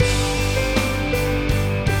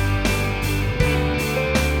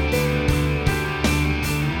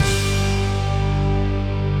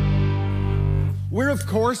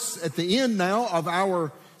at the end now of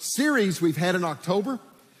our series we've had in October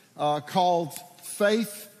called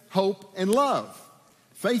Faith, Hope, and Love.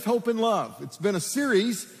 Faith, Hope, and Love. It's been a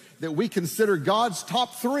series that we consider God's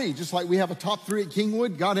top three. Just like we have a top three at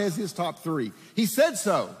Kingwood, God has his top three. He said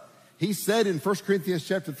so. He said in 1 Corinthians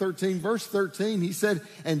chapter 13, verse 13, he said,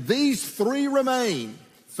 and these three remain,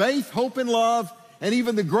 faith, hope, and love, and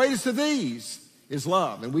even the greatest of these is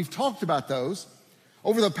love. And we've talked about those.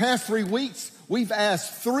 Over the past 3 weeks, we've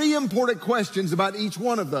asked three important questions about each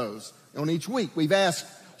one of those on each week. We've asked,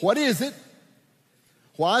 what is it?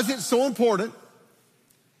 Why is it so important?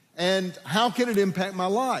 And how can it impact my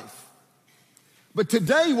life? But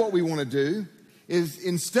today what we want to do is,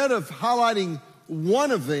 instead of highlighting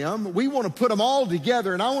one of them, we want to put them all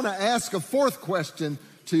together, and I want to ask a fourth question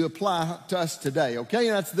to apply to us today, okay?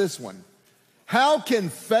 And that's this one. How can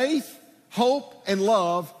faith, hope, and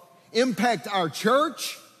love impact our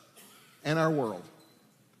church and our world?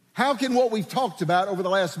 How can what we've talked about over the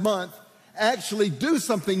last month actually do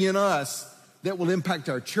something in us that will impact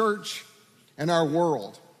our church and our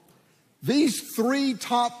world? These three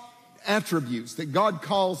top attributes that God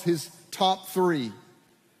calls his top three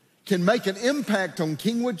can make an impact on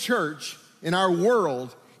Kingwood Church in our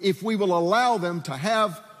world if we will allow them to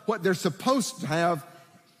have what they're supposed to have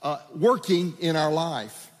working in our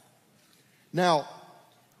life. Now,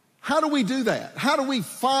 how do we do that? How do we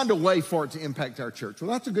find a way for it to impact our church?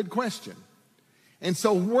 Well, that's a good question. And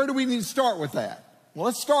so where do we need to start with that? Well,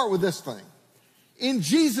 let's start with this thing. In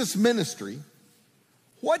Jesus' ministry,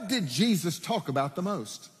 what did Jesus talk about the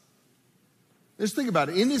most? Let's think about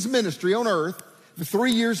it. In his ministry on earth, the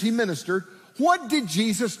 3 years he ministered, what did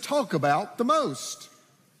Jesus talk about the most?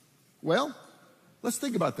 Well, let's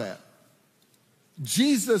think about that.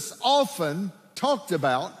 Jesus often talked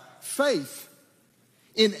about faith.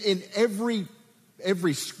 In every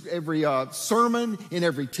sermon, in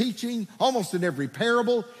every teaching, almost in every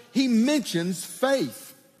parable, he mentions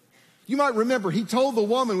faith. You might remember he told the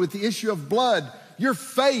woman with the issue of blood, your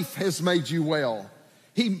faith has made you well.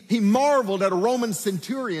 He marveled at a Roman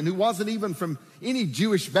centurion who wasn't even from any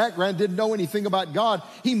Jewish background, didn't know anything about God.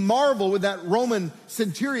 He marveled with that Roman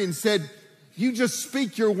centurion, said, you just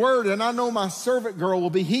speak your word and I know my servant girl will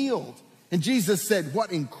be healed. And Jesus said,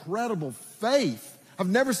 what incredible faith. I've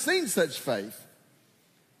never seen such faith.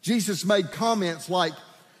 Jesus made comments like,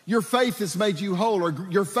 your faith has made you whole, or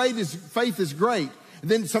your faith is great. And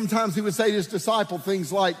then sometimes he would say to his disciple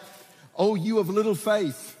things like, oh, you of little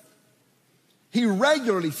faith. He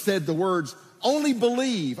regularly said the words, only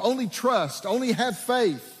believe, only trust, only have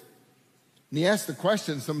faith. And he asked the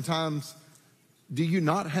question sometimes, do you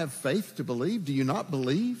not have faith to believe? Do you not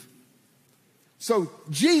believe? So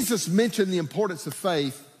Jesus mentioned the importance of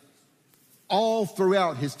faith all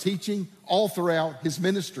throughout his teaching, all throughout his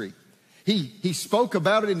ministry. He spoke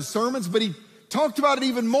about it in sermons, but he talked about it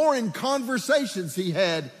even more in conversations he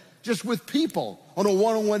had just with people on a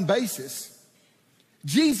one-on-one basis.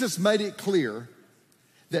 Jesus made it clear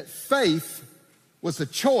that faith was a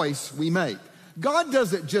choice we make. God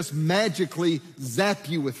doesn't just magically zap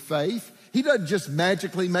you with faith. He doesn't just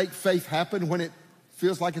magically make faith happen when it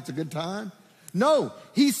feels like it's a good time. No,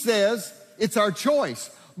 he says it's our choice.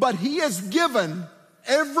 But he has given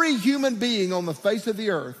every human being on the face of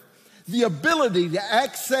the earth the ability to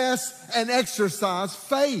access and exercise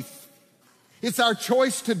faith. It's our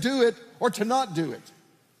choice to do it or to not do it.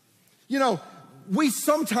 You know, we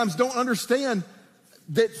sometimes don't understand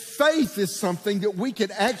that faith is something that we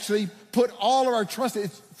can actually put all of our trust in.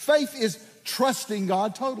 Faith is trusting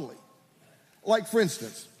God totally. Like, for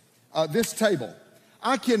instance, this table.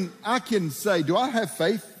 I can say, do I have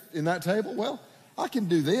faith in that table? Well, I can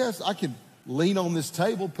do this. I can lean on this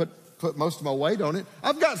table, put most of my weight on it.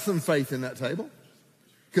 I've got some faith in that table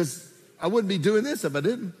because I wouldn't be doing this if I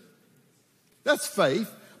didn't. That's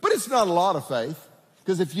faith, but it's not a lot of faith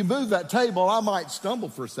because if you move that table, I might stumble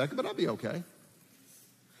for a second, but I'll be okay.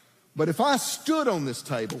 But if I stood on this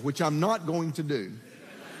table, which I'm not going to do,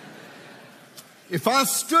 if I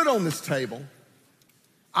stood on this table,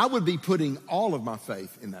 I would be putting all of my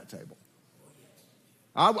faith in that table.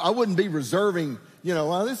 I wouldn't be reserving,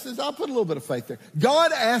 I'll put a little bit of faith there.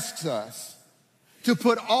 God asks us to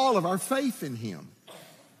put all of our faith in him.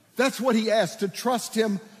 That's what he asks, to trust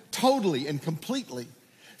him totally and completely.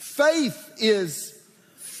 Faith is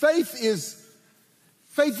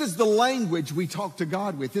the language we talk to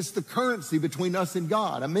God with. It's the currency between us and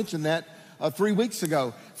God. I mentioned that 3 weeks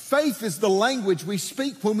ago. Faith is the language we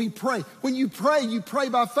speak when we pray. When you pray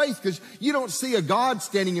by faith because you don't see a God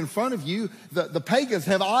standing in front of you. The pagans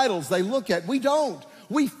have idols they look at. We don't.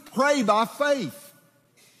 We pray by faith.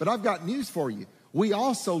 But I've got news for you. We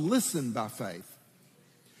also listen by faith.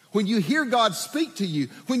 when you hear God speak to you,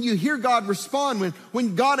 when you hear God respond,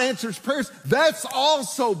 when God answers prayers, that's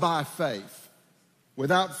also by faith.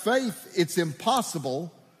 Without faith, it's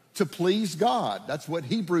impossible to please God. That's what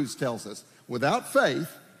Hebrews tells us. Without faith,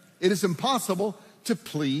 it is impossible to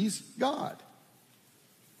please God.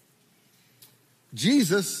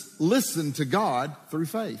 Jesus listened to God through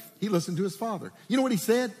faith. He listened to his Father. You know what he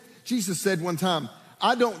said? Jesus said one time,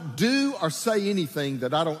 I don't do or say anything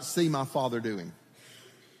that I don't see my Father doing.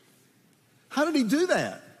 How did he do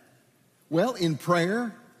that? Well, in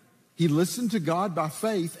prayer, he listened to God by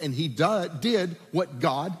faith, and he did what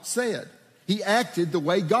God said. He acted the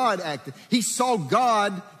way God acted. He saw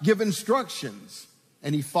God give instructions,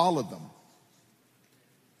 and he followed them.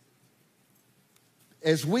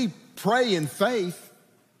 As we pray in faith,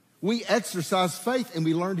 we exercise faith, and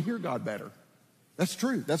we learn to hear God better. That's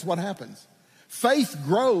true. That's what happens. Faith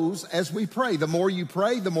grows as we pray. The more you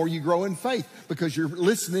pray, the more you grow in faith, because you're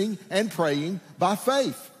listening and praying by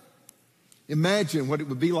faith. Imagine what it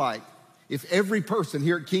would be like if every person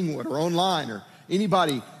here at Kingwood or online or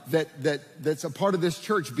anybody that's a part of this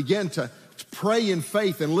church began to pray in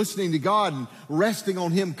faith and listening to God and resting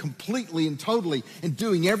on him completely and totally and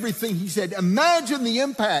doing everything he said. Imagine the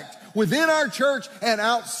impact within our church and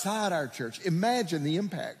outside our church. Imagine the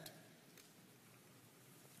impact.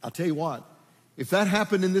 I'll tell you what, if that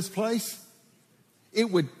happened in this place, it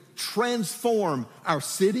would transform our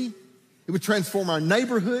city. It would transform our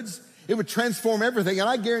neighborhoods. It would transform everything. And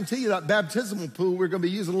I guarantee you that baptismal pool we're going to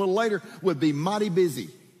be using a little later would be mighty busy.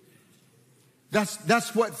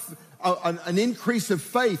 That's what an increase of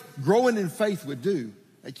faith, growing in faith would do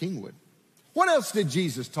at Kingwood. What else did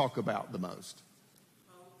Jesus talk about the most?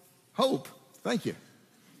 Hope. Thank you.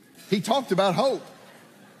 He talked about hope.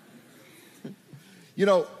 You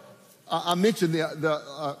know, I mentioned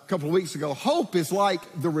a couple of weeks ago, hope is like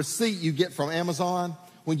the receipt you get from Amazon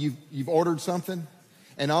when you've ordered something.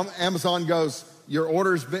 And Amazon goes, your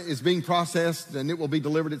order is being processed and it will be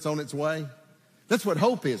delivered. It's on its way. That's what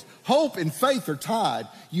hope is. Hope and faith are tied.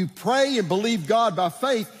 You pray and believe God by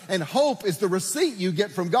faith, and hope is the receipt you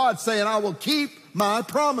get from God saying, I will keep my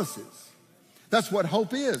That's what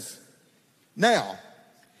hope is. Now,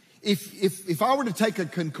 if I were to take a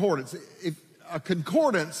concordance, a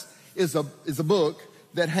concordance is a book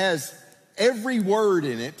that has every word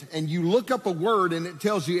in it, and you look up a word and it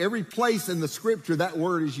tells you every place in the scripture that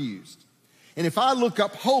word is used. And if I look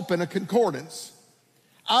up hope in a concordance,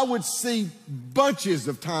 I would see bunches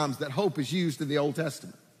of times that hope is used in the Old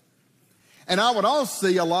Testament. And I would also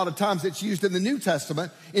see a lot of times it's used in the New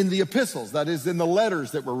Testament in the epistles, that is, in the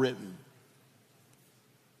letters that were written.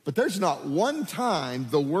 But there's not one time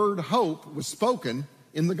the word hope was spoken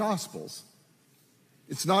in the Gospels.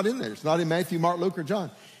 It's not in there. It's not in Matthew, Mark, Luke, or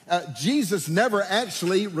John. Jesus never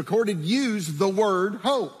actually used the word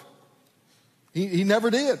hope. He never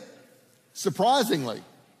did, surprisingly.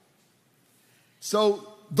 So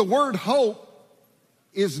the word hope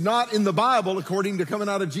is not in the Bible according to coming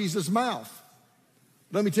out of Jesus' mouth.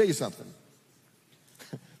 Let me tell you something.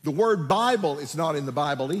 The word Bible is not in the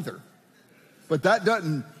Bible either. But that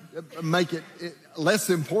doesn't make it less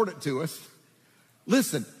important to us.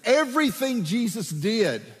 Listen, everything Jesus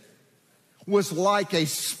did was like a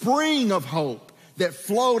spring of hope that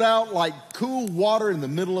flowed out like cool water in the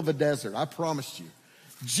middle of a desert. I promise you.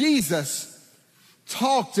 Jesus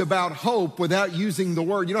talked about hope without using the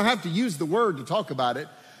word. You don't have to use the word to talk about it.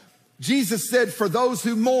 Jesus said, for those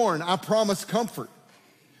who mourn, I promise comfort.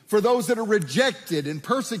 For those that are rejected and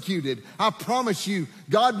persecuted, I promise you,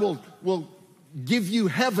 God will give you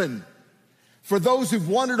heaven. For those who've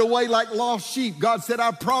wandered away like lost sheep, God said,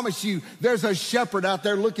 I promise you, there's a shepherd out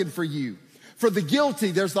there looking for you. For the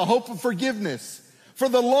guilty, there's the hope of forgiveness. For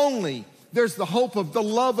the lonely, there's the hope of the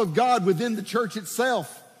love of God within the church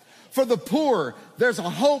itself. For the poor, there's a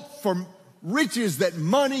hope for riches that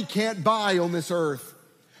money can't buy on this earth.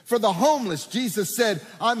 For the homeless, Jesus said,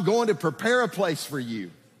 I'm going to prepare a place for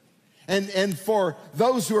you. And for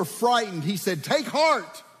those who are frightened, he said, take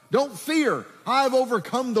heart, don't fear, I've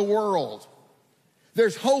overcome the world.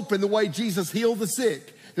 There's hope in the way Jesus healed the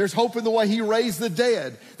sick. There's hope in the way he raised the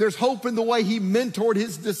dead. There's hope in the way he mentored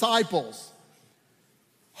his disciples.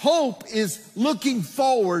 Hope is looking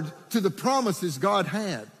forward to the promises God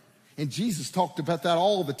had. And Jesus talked about that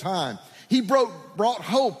all the time. He brought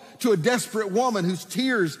hope to a desperate woman whose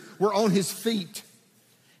tears were on his feet.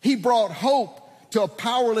 He brought hope to a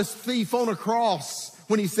powerless thief on a cross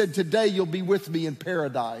when he said, today you'll be with me in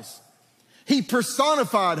paradise. He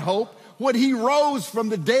personified hope when he rose from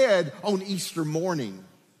the dead on Easter morning.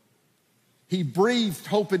 He breathed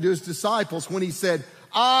hope into his disciples when he said,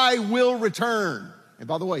 I will return. And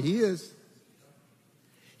by the way, he is.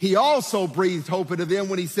 He also breathed hope into them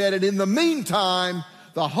when he said, and in the meantime,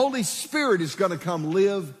 the Holy Spirit is going to come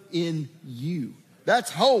live in you. That's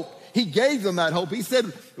hope. He gave them that hope. He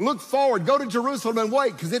said, look forward, go to Jerusalem and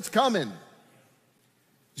wait, because it's coming.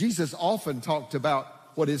 Jesus often talked about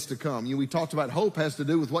what is to come. We talked about hope has to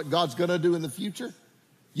do with what God's going to do in the future.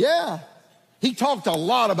 Yeah. He talked a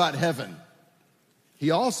lot about heaven. He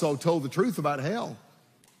also told the truth about hell.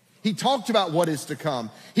 He talked about what is to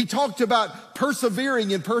come. He talked about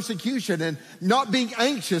persevering in persecution and not being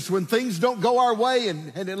anxious when things don't go our way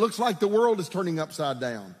and it looks like the world is turning upside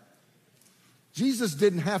down. Jesus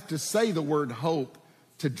didn't have to say the word hope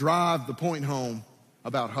to drive the point home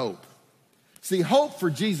about hope. See, hope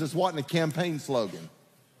for Jesus wasn't a campaign slogan.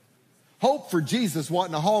 Hope for Jesus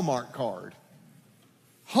wasn't a Hallmark card.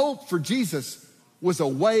 Hope for Jesus was a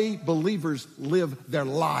way believers live their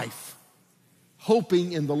life.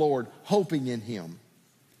 Hoping in the Lord, hoping in Him.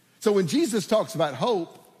 So when Jesus talks about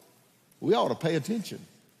hope, we ought to pay attention.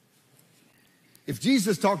 If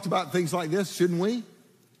Jesus talked about things like this, shouldn't we?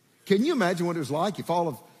 Can you imagine what it was like if all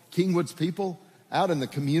of Kingwood's people out in the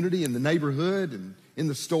community, in the neighborhood, and in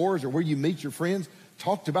the stores or where you meet your friends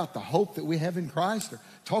talked about the hope that we have in Christ, or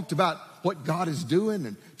talked about what God is doing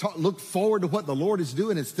and looked forward to what the Lord is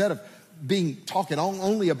doing instead of talking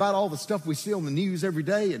only about all the stuff we see on the news every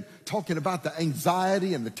day and talking about the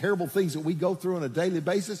anxiety and the terrible things that we go through on a daily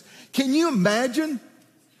basis. Can you imagine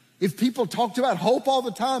if people talked about hope all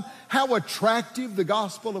the time, how attractive the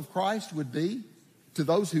gospel of Christ would be to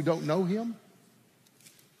those who don't know Him?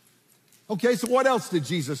 Okay, so what else did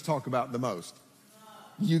Jesus talk about the most?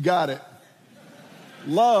 You got it.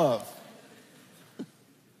 Love.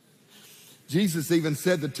 Jesus even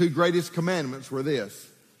said the two greatest commandments were this: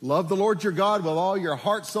 love the Lord your God with all your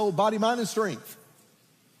heart, soul, body, mind, and strength.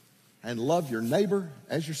 And love your neighbor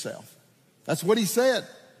as yourself. That's what He said.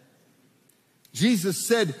 Jesus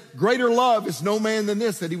said, greater love is no man than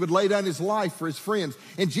this, that He would lay down His life for His friends.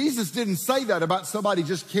 And Jesus didn't say that about somebody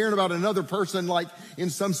just caring about another person like in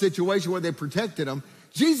some situation where they protected them.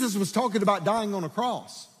 Jesus was talking about dying on a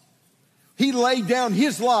cross. He laid down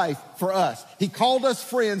His life for us. He called us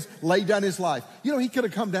friends, laid down His life. You know, He could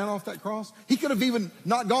have come down off that cross. He could have even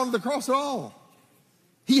not gone to the cross at all.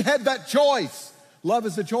 He had that choice. Love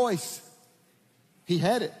is a choice. He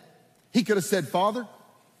had it. He could have said, Father,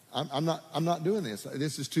 I'm not doing this.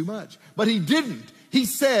 This is too much. But He didn't. He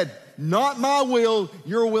said, not my will,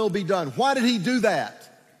 your will be done. Why did He do that?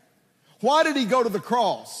 Why did He go to the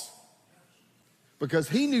cross? Because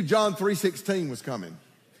He knew John 3:16 was coming.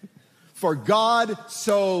 For God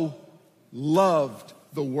so loved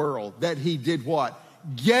the world that He did what?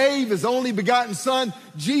 Gave His only begotten Son.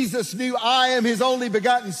 Jesus knew I am His only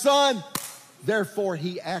begotten Son. Therefore,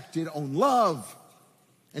 He acted on love.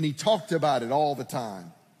 And He talked about it all the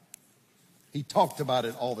time. He talked about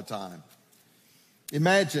it all the time.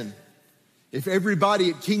 Imagine if everybody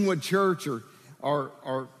at Kingwood Church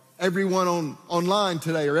or everyone online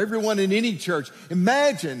today or everyone in any church,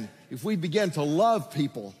 imagine if we began to love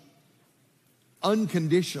people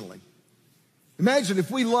unconditionally. Imagine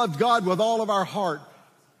if we loved God with all of our heart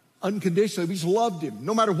unconditionally. We just loved Him.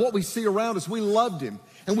 No matter what we see around us, we loved Him.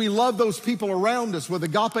 And we love those people around us with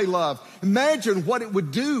agape love. Imagine what it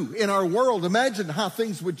would do in our world. Imagine how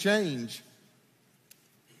things would change.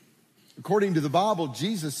 According to the Bible,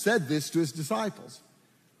 Jesus said this to His disciples.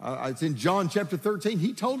 It's in John chapter 13.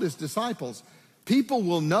 He told His disciples, people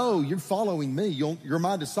will know you're following me. You're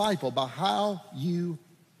my disciple by how you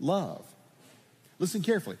love. Listen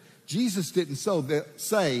carefully. Jesus didn't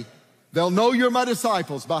say, they'll know you're my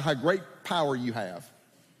disciples by how great power you have.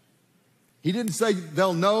 He didn't say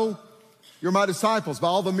they'll know you're my disciples by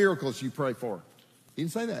all the miracles you pray for. He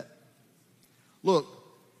didn't say that. Look,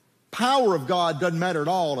 power of God doesn't matter at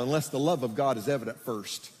all unless the love of God is evident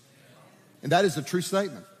first. And that is a true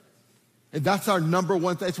statement. And that's our number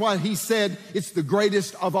one thing. That's why He said it's the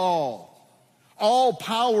greatest of all. All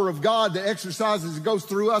power of God that exercises and goes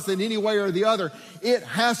through us in any way or the other, it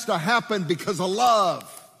has to happen because of love.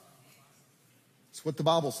 That's what the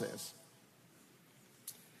Bible says.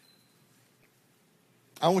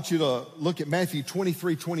 I want you to look at Matthew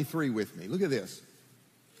 23:23 with me. Look at this.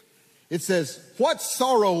 It says, what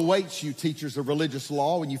sorrow awaits you, teachers of religious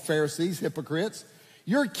law, and you Pharisees, hypocrites?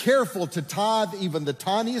 You're careful to tithe even the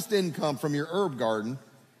tiniest income from your herb garden,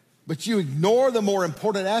 but you ignore the more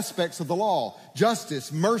important aspects of the law: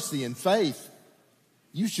 justice, mercy, and faith.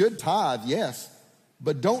 You should tithe, yes,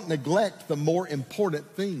 but don't neglect the more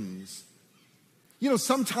important things. You know,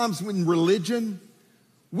 sometimes in religion,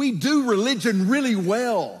 we do religion really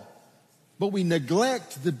well, but we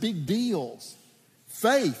neglect the big deals.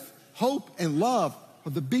 Faith, hope, and love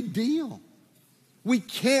are the big deal. We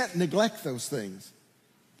can't neglect those things.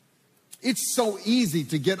 It's so easy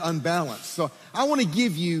to get unbalanced. So I want to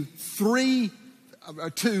give you I'm a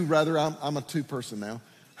two person now.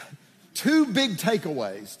 2 big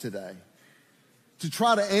takeaways today to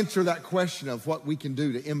try to answer that question of what we can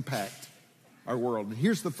do to impact our world. And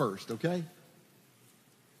here's the first, okay?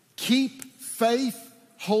 Keep faith,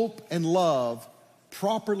 hope, and love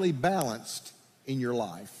properly balanced in your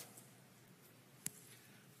life.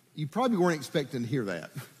 You probably weren't expecting to hear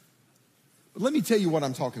that. But let me tell you what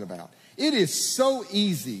I'm talking about. It is so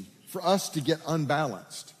easy for us to get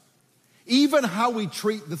unbalanced. Even how we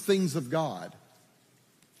treat the things of God.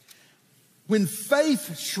 When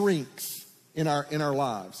faith shrinks in our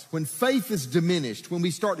lives, when faith is diminished, when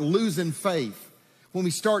we start losing faith, when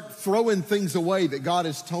we start throwing things away that God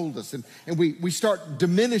has told us, and we start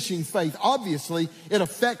diminishing faith, obviously it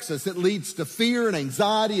affects us. It leads to fear and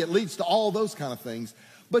anxiety. It leads to all those kind of things.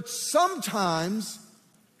 But sometimes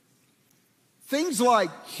things like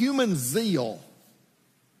human zeal,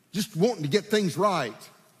 just wanting to get things right,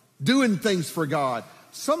 doing things for God,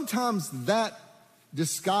 sometimes that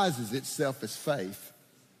disguises itself as faith.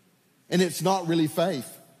 And it's not really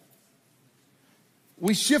faith.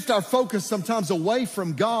 We shift our focus sometimes away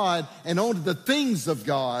from God and onto the things of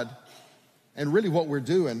God. And really what we're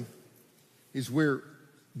doing is we're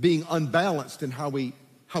being unbalanced in how we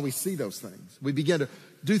see those things. We begin to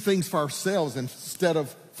do things for ourselves instead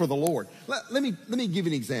of for the Lord. Let me give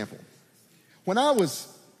you an example. When I was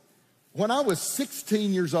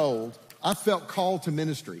 16 years old, I felt called to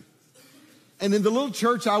ministry. And in the little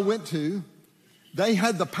church I went to, they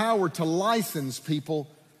had the power to license people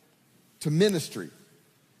to ministry.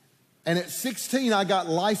 And at 16, I got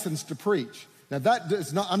licensed to preach. Now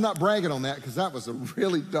I'm not bragging on that because that was a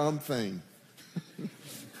really dumb thing.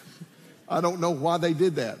 I don't know why they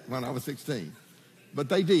did that when I was 16, but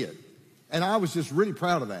they did. And I was just really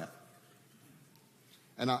proud of that.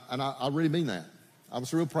 And I really mean that. I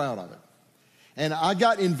was real proud of it. And I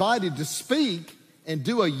got invited to speak and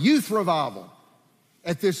do a youth revival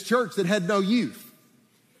at this church that had no youth.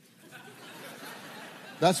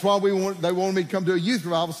 That's why they wanted me to come to a youth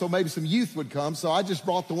revival, so maybe some youth would come. So I just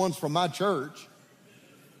brought the ones from my church.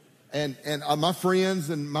 And my friends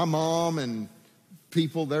and my mom and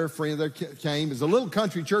people, their friends, came. It's a little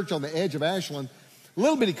country church on the edge of Ashland. A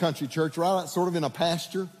little bitty country church, right out sort of in a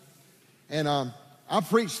pasture. And I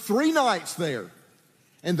preached 3 nights there.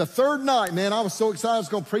 And the 3rd night, man, I was so excited I was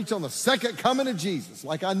going to preach on the second coming of Jesus.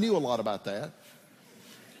 Like I knew a lot about that.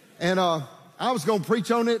 And I was going to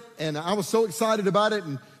preach on it, and I was so excited about it.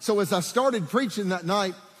 And so as I started preaching that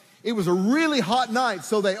night, it was a really hot night,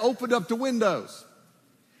 so they opened up the windows.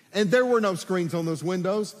 And there were no screens on those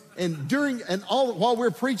windows. And while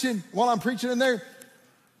I'm preaching in there,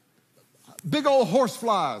 big old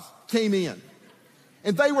horseflies came in.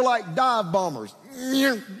 And they were like dive bombers.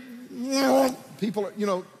 People,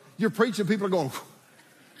 you're preaching, people are going,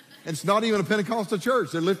 and it's not even a Pentecostal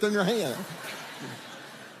church. They're lifting their hand.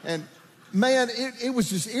 And man, it was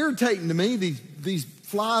just irritating to me. These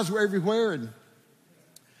flies were everywhere. And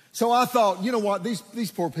so I thought, you know what,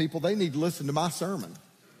 these poor people, they need to listen to my sermon.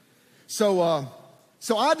 So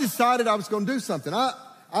I decided I was going to do something. I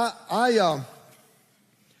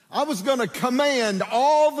was going to command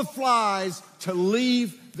all the flies to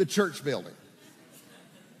leave the church building.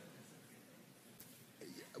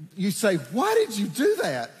 You say, why did you do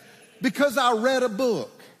that? Because I read a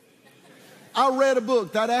book. I read a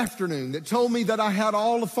book that afternoon that told me that I had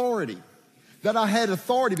all authority. That I had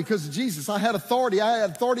authority because of Jesus. I had authority. I had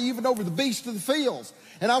authority even over the beasts of the fields.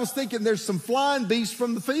 And I was thinking there's some flying beasts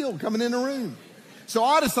from the field coming in the room. So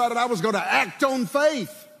I decided I was going to act on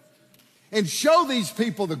faith and show these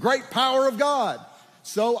people the great power of God.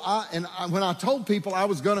 So when I told people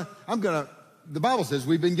the Bible says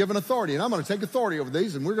we've been given authority, and I'm going to take authority over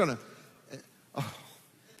these, and we're going to.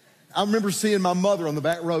 I remember seeing my mother on the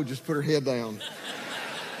back row just put her head down.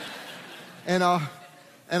 And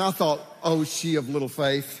I thought, oh, she of little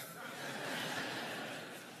faith.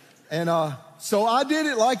 And so I did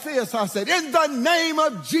it like this. I said, in the name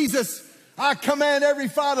of Jesus, I command every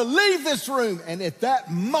fly to leave this room. And at that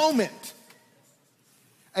moment,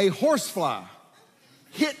 a horsefly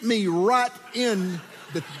hit me right in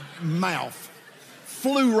the mouth.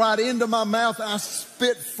 Flew right into my mouth. I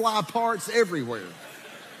spit fly parts everywhere.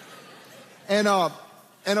 And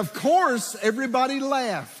of course, everybody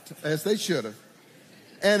laughed, as they should have.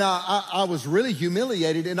 And I was really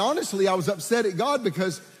humiliated. And honestly, I was upset at God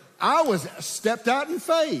because I was stepped out in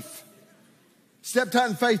faith. Stepped out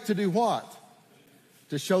in faith to do what?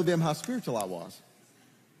 To show them how spiritual I was.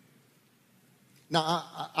 Now,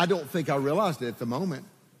 I don't think I realized it at the moment.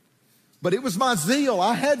 But it was my zeal.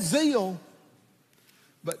 I had zeal.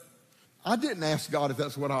 But I didn't ask God if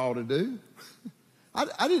that's what I ought to do.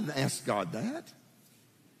 I didn't ask God that.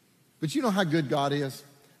 But you know how good God is?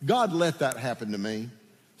 God let that happen to me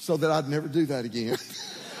so that I'd never do that again.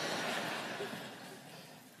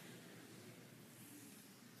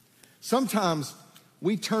 Sometimes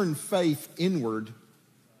we turn faith inward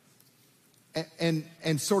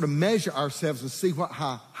and sort of measure ourselves and see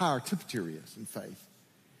how our temperature is in faith.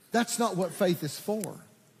 That's not what faith is for.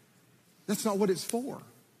 That's not what it's for.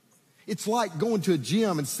 It's like going to a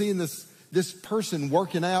gym and seeing this person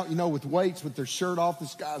working out, with weights, with their shirt off.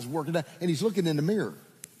 This guy's working out, and he's looking in the mirror.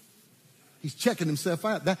 He's checking himself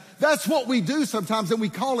out. That's what we do sometimes, and we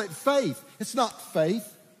call it faith. It's not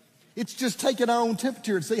faith. It's just taking our own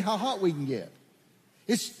temperature and see how hot we can get.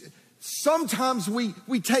 Sometimes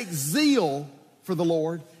we take zeal for the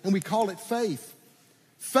Lord and we call it faith.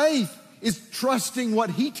 Faith is trusting what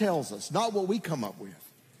He tells us, not what we come up with.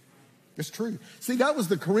 It's true. See, that was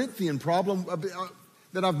the Corinthian problem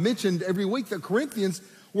that I've mentioned every week. The Corinthians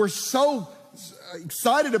were so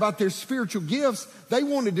excited about their spiritual gifts, they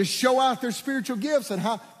wanted to show out their spiritual gifts and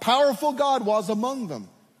how powerful God was among them.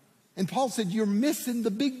 And Paul said, you're missing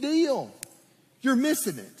the big deal. You're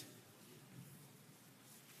missing it.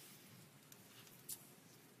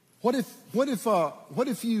 What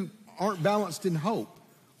if you aren't balanced in hope?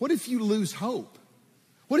 What if you lose hope?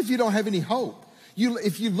 What if you don't have any hope?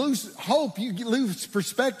 If you lose hope, you lose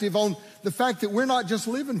perspective on the fact that we're not just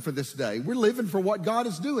living for this day. We're living for what God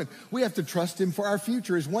is doing. We have to trust Him for our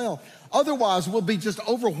future as well. Otherwise, we'll be just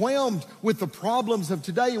overwhelmed with the problems of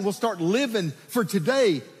today, and we'll start living for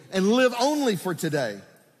today and live only for today.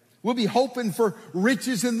 We'll be hoping for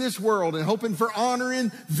riches in this world and hoping for honor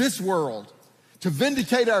in this world to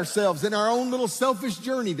vindicate ourselves in our own little selfish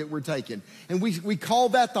journey that we're taking. And we call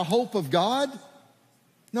that the hope of God.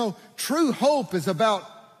 No, true hope is about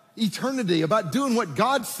eternity, about doing what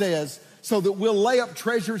God says so that we'll lay up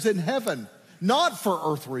treasures in heaven, not for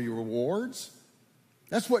earthly rewards.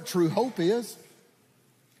 That's what true hope is.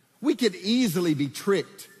 We could easily be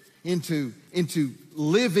tricked into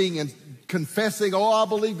living and confessing, I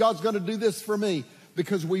believe God's going to do this for me,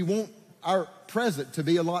 because we want our present to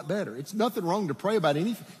be a lot better. It's nothing wrong to pray about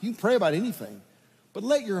anything. You can pray about anything, but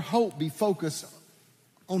let your hope be focused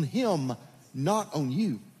on Him, not on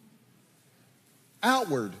you.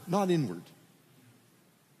 Outward, not inward.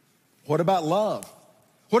 What about love?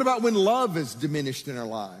 What about when love is diminished in our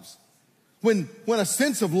lives? When a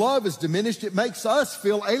sense of love is diminished, it makes us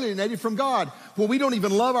feel alienated from God. When we don't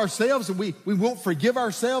even love ourselves and we won't forgive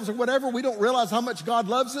ourselves or whatever, we don't realize how much God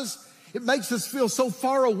loves us. It makes us feel so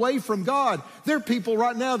far away from God. There are people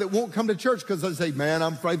right now that won't come to church because they say, man,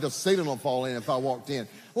 I'm afraid the ceiling will fall in if I walked in.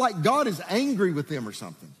 Like God is angry with them or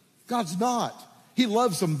something. God's not. He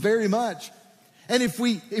loves them very much. And if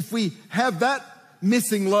we have that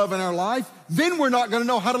missing love in our life, then we're not going to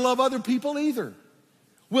know how to love other people either.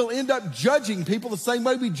 We'll end up judging people the same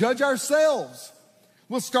way we judge ourselves.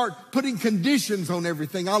 We'll start putting conditions on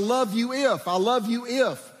everything. I love you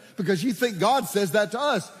if, because you think God says that to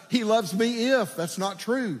us. He loves me if. That's not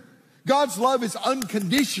true. God's love is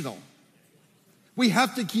unconditional. We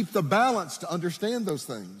have to keep the balance to understand those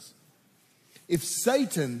things. If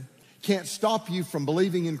Satan can't stop you from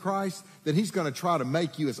believing in Christ, then he's going to try to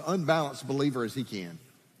make you as unbalanced believer as he can.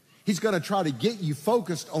 He's going to try to get you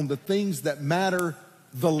focused on the things that matter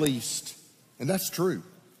the least. And that's true.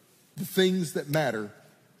 The things that matter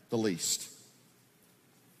the least.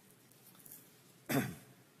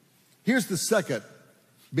 Here's the second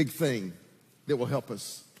big thing that will help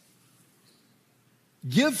us.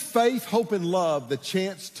 Give faith, hope, and love the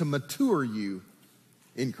chance to mature you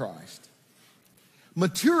in Christ.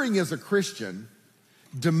 Maturing as a Christian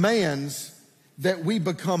demands that we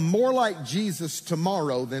become more like Jesus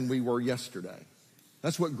tomorrow than we were yesterday.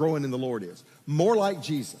 That's what growing in the Lord is. More like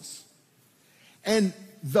Jesus. And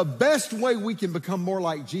the best way we can become more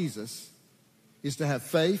like Jesus is to have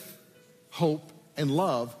faith, hope, and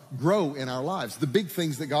love grow in our lives. The big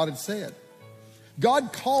things that God had said.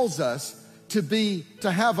 God calls us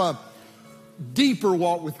to have a deeper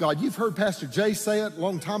walk with God. You've heard Pastor Jay say it a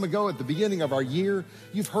long time ago at the beginning of our year.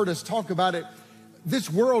 You've heard us talk about it.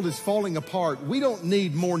 This world is falling apart. We don't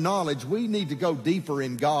need more knowledge. We need to go deeper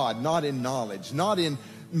in God, not in knowledge, not in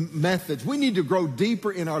methods. We need to grow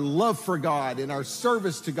deeper in our love for God, in our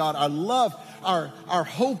service to God, our love, our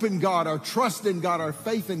hope in God, our trust in God, our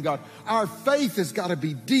faith in God. Our faith has got to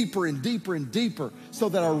be deeper and deeper and deeper so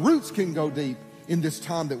that our roots can go deep in this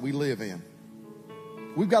time that we live in.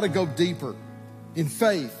 We've got to go deeper in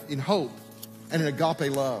faith, in hope, and in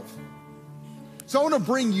agape love. So I want to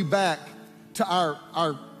bring you back to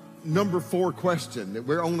our number 4 question that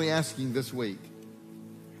we're only asking this week.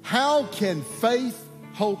 How can faith,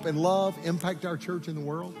 hope, and love impact our church in the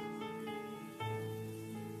world?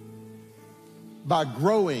 By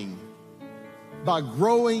growing,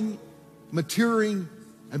 maturing,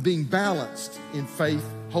 and being balanced in faith,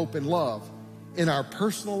 hope, and love in our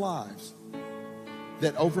personal lives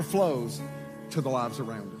that overflows to the lives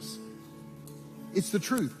around us. It's the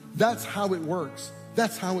truth. That's how it works.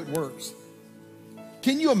 That's how it works.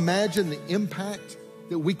 Can you imagine the impact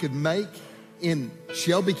that we could make in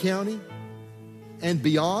Shelby County and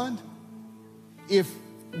beyond if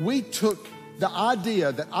we took the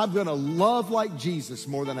idea that I'm going to love like Jesus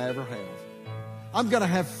more than I ever have? I'm going to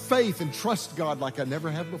have faith and trust God like I never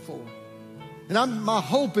have before. And my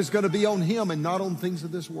hope is going to be on Him and not on things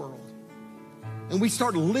of this world. And we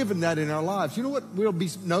start living that in our lives. You know what we'll be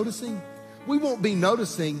noticing? We won't be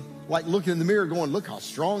noticing like looking in the mirror going, look how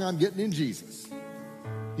strong I'm getting in Jesus.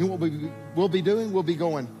 You know what we'll be doing? We'll be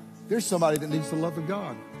going, there's somebody that needs the love of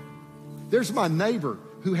God. There's my neighbor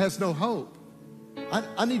who has no hope.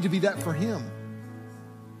 I need to be that for him.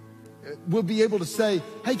 We'll be able to say,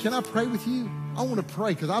 hey, can I pray with you? I want to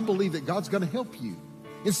pray because I believe that God's going to help you.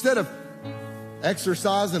 Instead of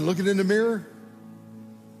exercising, looking in the mirror,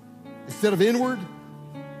 instead of inward,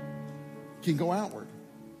 you can go outward.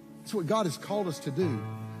 That's what God has called us to do.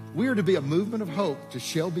 We are to be a movement of hope to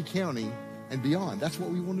Shelby County and beyond. That's what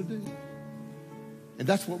we want to do. And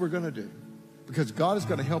that's what we're going to do. Because God is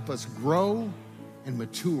going to help us grow and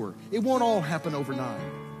mature. It won't all happen overnight.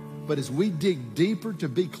 But as we dig deeper to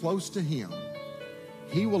be close to Him,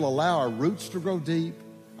 He will allow our roots to grow deep,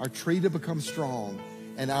 our tree to become strong,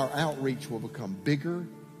 and our outreach will become bigger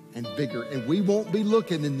and bigger. And we won't be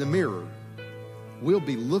looking in the mirror. We'll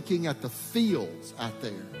be looking at the fields out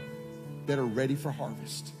there that are ready for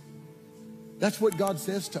harvest. That's what God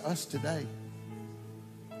says to us today.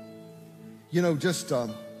 You know, just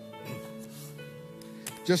a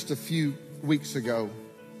few weeks ago,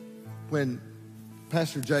 when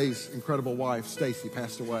Pastor Jay's incredible wife, Stacy,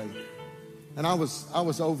 passed away, and I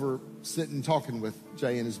was over sitting talking with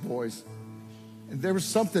Jay and his boys, and there was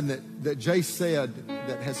something that Jay said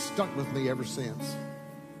that has stuck with me ever since,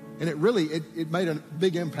 and it made a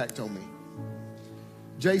big impact on me.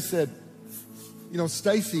 Jay said, you know,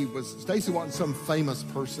 Stacy wasn't some famous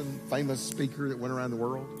person, famous speaker that went around the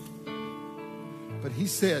world. But he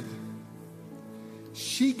said,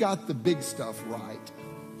 she got the big stuff right.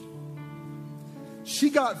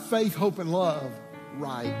 She got faith, hope, and love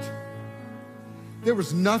right. There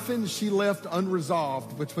was nothing she left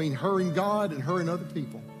unresolved between her and God and her and other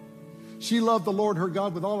people. She loved the Lord, her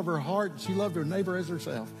God, with all of her heart. She loved her neighbor as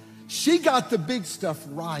herself. She got the big stuff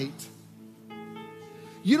right.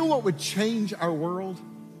 You know what would change our world?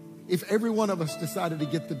 If every one of us decided to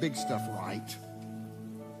get the big stuff right.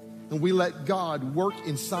 And we let God work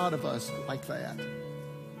inside of us like that.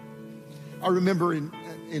 I remember in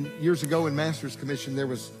years ago in Master's Commission, there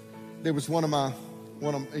was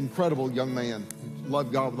one incredible young man who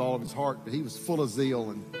loved God with all of his heart, but he was full of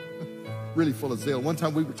zeal and really full of zeal. One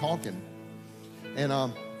time we were talking, and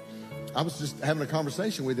I was just having a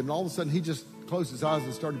conversation with him, and all of a sudden he just closed his eyes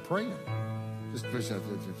and started praying.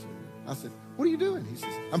 I said, what are you doing? He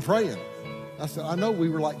says, I'm praying. I said, I know we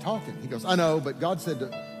were like talking. He goes, I know, but God said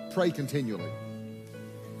to pray continually.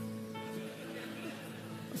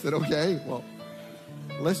 I said, okay, well,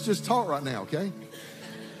 let's just talk right now, okay?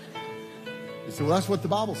 He said, well, that's what the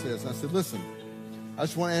Bible says. And I said, listen, I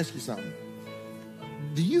just want to ask you something.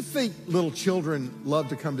 Do you think little children love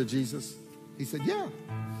to come to Jesus? He said, yeah.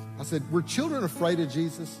 I said, were children afraid of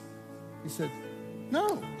Jesus? He said,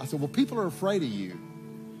 no. I said, well, people are afraid of you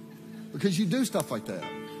because you do stuff like that.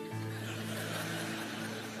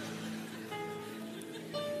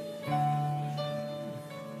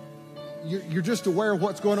 You're just aware of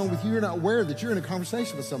what's going on with you. You're not aware that you're in a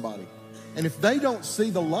conversation with somebody. And if they don't see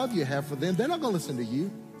the love you have for them, they're not going to listen to you.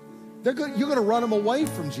 You're going to run them away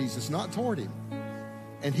from Jesus, not toward Him.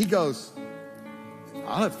 And he goes,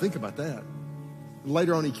 I'll have to think about that.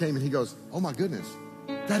 Later on he came and he goes, oh my goodness,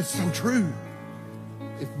 that is so true.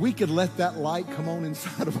 If we could let that light come on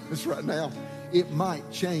inside of us right now, it might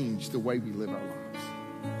change the way we live our lives.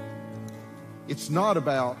 It's not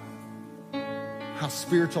about how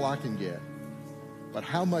spiritual I can get, but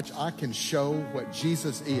how much I can show what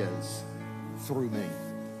Jesus is through me.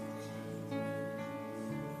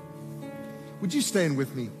 Would you stand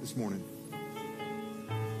with me this morning?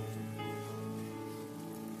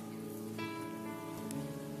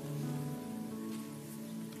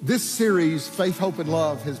 This series, Faith, Hope, and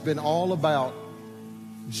Love, has been all about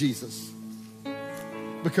Jesus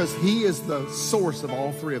because He is the source of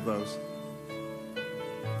all three of those.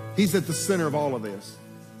 He's at the center of all of this.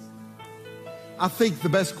 I think the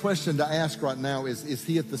best question to ask right now is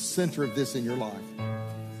he at the center of this in your life?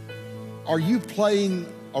 Are you playing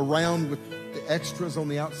around with the extras on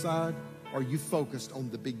the outside? Or are you focused on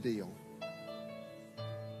the big deal?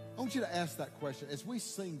 I want you to ask that question as we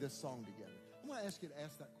sing this song together. I want to ask you to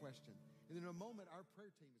ask that question. And in a moment, our prayer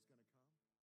team is